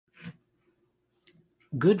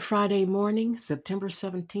Good Friday morning, September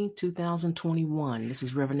 17th, 2021. This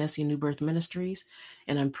is Reverend Essie New Birth Ministries,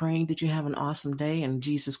 and I'm praying that you have an awesome day in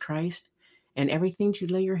Jesus Christ, and everything you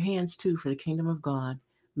lay your hands to for the kingdom of God,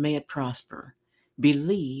 may it prosper.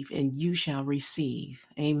 Believe and you shall receive.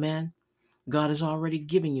 Amen. God has already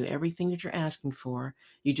given you everything that you're asking for.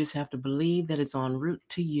 You just have to believe that it's en route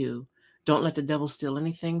to you. Don't let the devil steal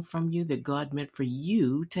anything from you that God meant for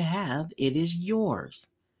you to have. It is yours.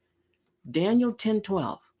 Daniel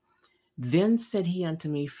 10:12. Then said he unto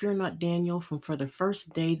me, Fear not, Daniel, for the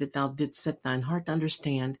first day that thou didst set thine heart to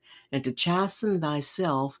understand, and to chasten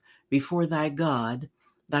thyself before thy God,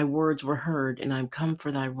 thy words were heard, and I am come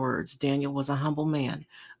for thy words. Daniel was a humble man.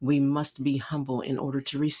 We must be humble in order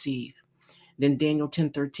to receive. Then Daniel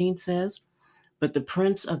 10:13 says, But the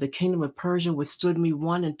prince of the kingdom of Persia withstood me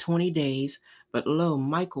 21 days. But lo,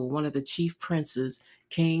 Michael, one of the chief princes,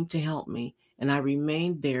 came to help me, and I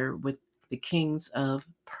remained there with the kings of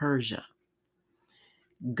Persia.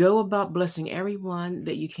 Go about blessing everyone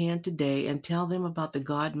that you can today and tell them about the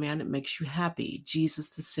God-man that makes you happy,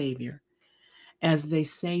 Jesus the Savior. As they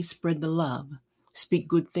say, spread the love. Speak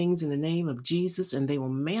good things in the name of Jesus, and they will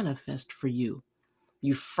manifest for you.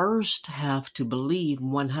 You first have to believe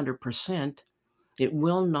 100%. It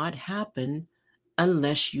will not happen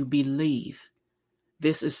unless you believe.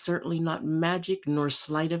 This is certainly not magic nor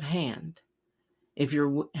sleight of hand. If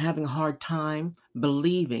you're having a hard time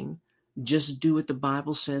believing, just do what the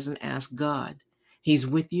Bible says and ask God. He's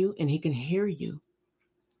with you and he can hear you.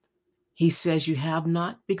 He says you have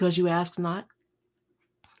not because you ask not.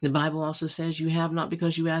 The Bible also says you have not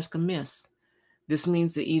because you ask amiss. This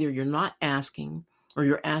means that either you're not asking or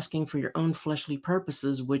you're asking for your own fleshly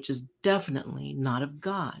purposes, which is definitely not of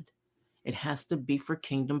God. It has to be for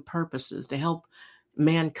kingdom purposes to help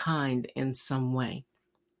mankind in some way.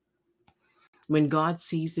 When God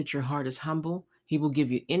sees that your heart is humble, he will give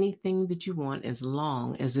you anything that you want as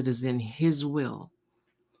long as it is in his will.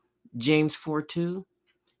 James 4:2,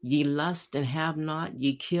 Ye lust and have not,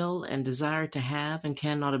 ye kill and desire to have and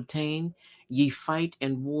cannot obtain, ye fight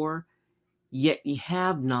and war, yet ye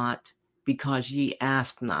have not because ye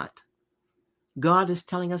ask not. God is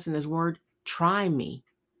telling us in his word, try me.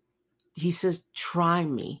 He says, try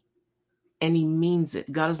me. And he means it.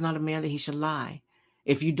 God is not a man that he should lie.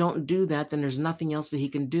 If you don't do that, then there's nothing else that he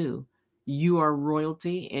can do. You are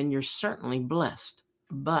royalty and you're certainly blessed,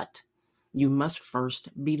 but you must first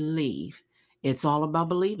believe. It's all about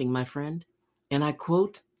believing, my friend. And I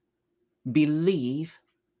quote, believe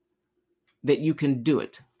that you can do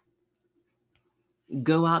it.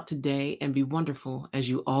 Go out today and be wonderful as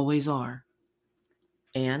you always are.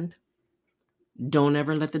 And don't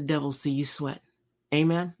ever let the devil see you sweat.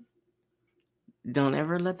 Amen. Don't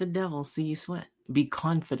ever let the devil see you sweat. Be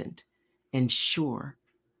confident and sure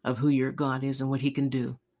of who your God is and what he can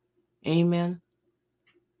do. Amen.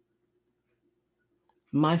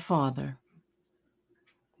 My Father,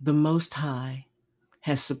 the Most High,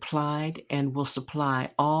 has supplied and will supply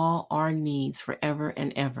all our needs forever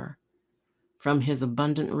and ever from his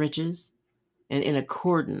abundant riches and in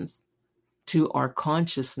accordance to our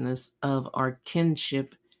consciousness of our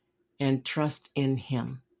kinship and trust in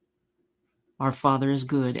him. Our Father is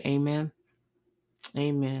good. Amen.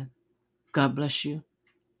 Amen. God bless you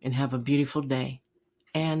and have a beautiful day.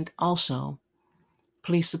 And also,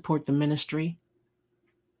 please support the ministry.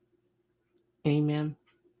 Amen.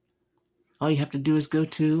 All you have to do is go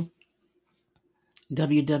to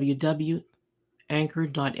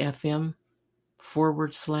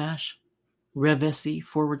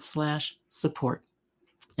www.anchor.fm/Revesi/support.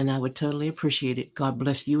 And I would totally appreciate it. God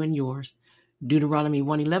bless you and yours. Deuteronomy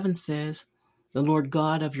 1:11 says, The Lord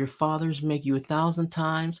God of your fathers make you 1,000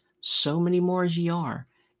 times so many more as ye are,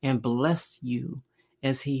 and bless you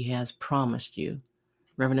as he has promised you.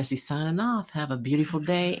 Reverend Essie signing off. Have a beautiful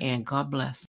day and God bless.